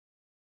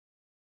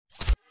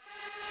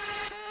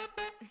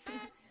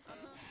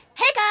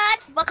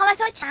guys, welcome back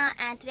to my channel,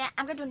 and today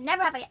I'm going to do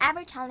Never Have I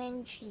Ever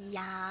challenge.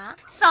 Yeah.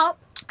 So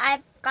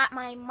I've got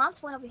my mom's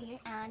phone over here,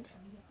 and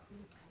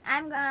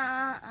I'm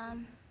gonna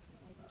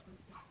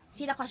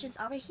see the questions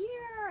over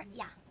here.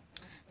 Yeah.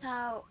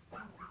 So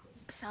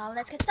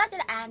let's get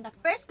started. And the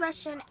first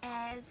question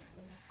is,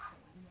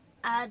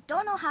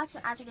 don't know how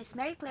to answer this.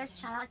 Mary Claire's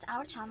channel. It's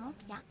our channel.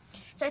 Yeah.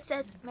 So it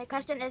says, my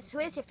question is, who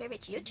is your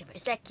favorite YouTuber?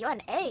 It's like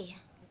Q&A.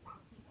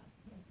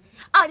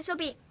 Oh, this will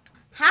be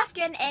half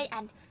Q&A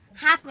and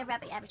half Never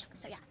Have I Ever challenge.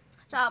 So yeah.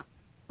 So,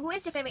 who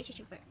is your favorite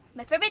YouTuber?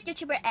 My favorite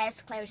YouTuber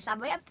is Claire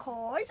Subway, of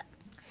course.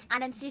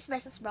 And then Sis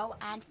vs. Bro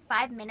and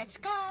 5 Minutes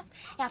Craft.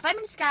 Yeah, 5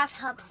 Minutes Craft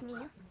helps me.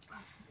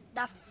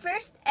 The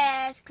first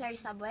is Claire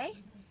Subway,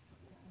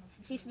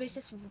 Sis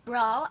vs.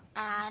 Bro,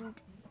 and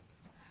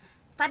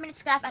 5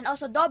 Minutes Craft, and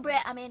also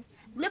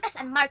Lucas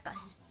and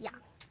Marcus. Yeah,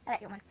 I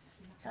like that one.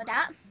 So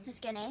that is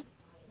Q&A.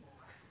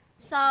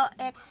 So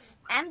it's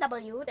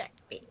MW.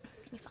 Wait,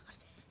 let me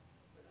focus.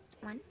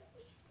 One.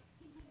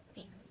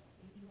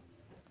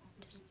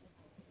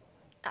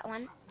 That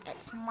one,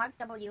 it's Mark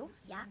W.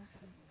 Yeah,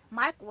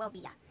 Mark will be.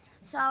 Yeah.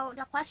 So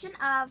the question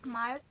of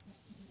Mark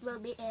will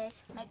be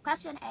is, my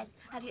question is,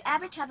 have you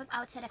ever traveled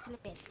outside the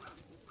Philippines?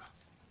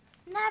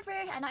 Never.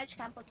 I know it's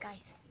crumpled,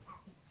 guys.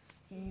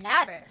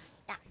 Never.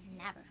 Yeah,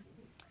 never.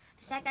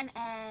 Second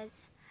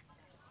is,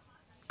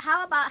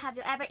 how about, have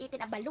you ever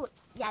eaten a balut?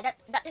 Yeah,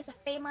 that is a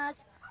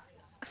famous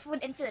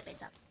food in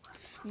Philippines.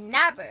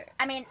 Never.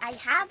 I mean, I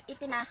have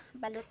eaten a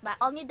balut, but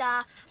only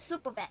the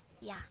soup of it.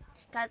 Yeah.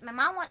 Because my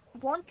mom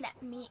won't let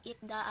me eat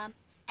the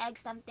egg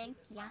something,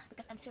 yeah,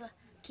 because I'm still a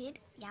kid,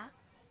 yeah.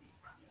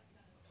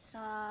 So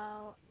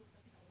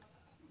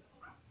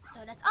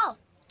that's all.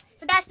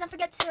 So guys, don't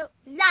forget to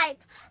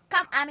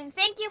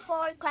thank you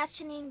for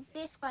questioning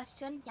this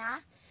question, yeah.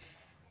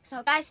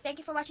 So guys, thank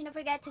you for watching. Don't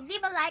forget to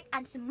leave a like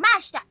and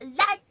smash that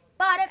like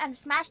button and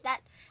smash that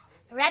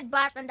red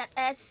button that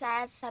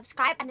says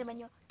subscribe, and then when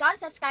you don't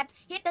subscribe,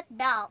 hit that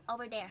bell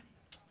over there.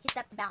 Hit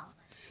that bell.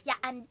 Yeah,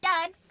 and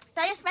then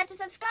tell your friends to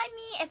subscribe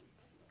me if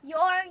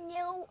you're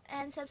new,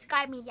 and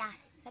subscribe me. Yeah,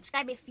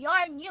 subscribe if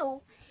you're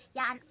new.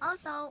 Yeah, and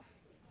also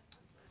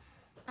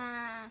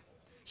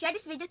share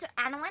this video to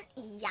anyone.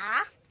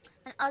 Yeah,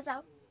 and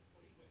also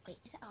wait,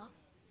 is that all?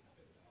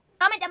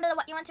 Comment down below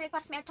what you want to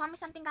request me or tell me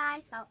something,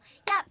 guys. So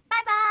yeah,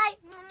 bye bye.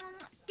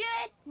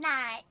 Good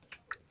night.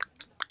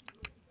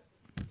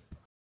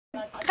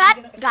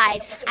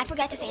 Guys, I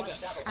forgot to say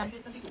this.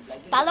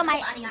 Follow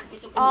my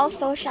all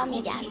social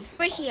medias.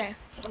 We're here.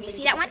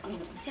 See that one?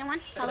 See that one?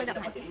 Follow that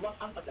one.